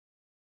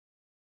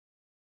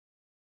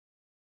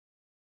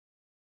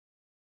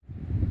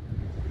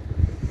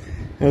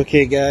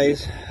Okay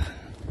guys,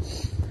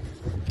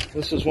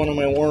 this is one of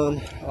my worm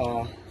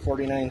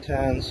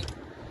 4910s.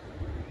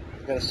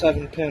 Got a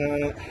 7-pin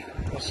on it.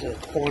 This is a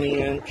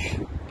 20-inch.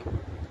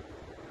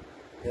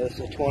 This is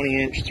a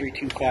 20-inch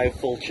 325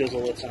 full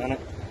chisel that's on it.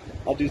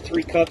 I'll do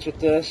 3 cuts with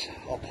this.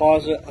 I'll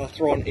pause it. I'll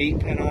throw an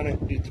 8-pin on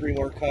it. Do 3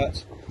 more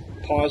cuts.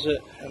 Pause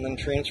it, and then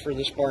transfer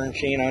this bar and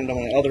chain onto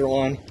my other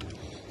one.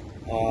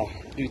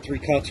 Do 3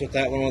 cuts with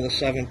that one with a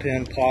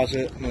 7-pin. Pause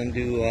it, and then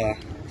do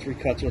 3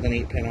 cuts with an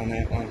 8-pin on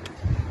that one.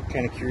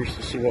 Kind of curious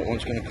to see what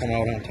one's going to come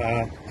out on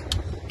top.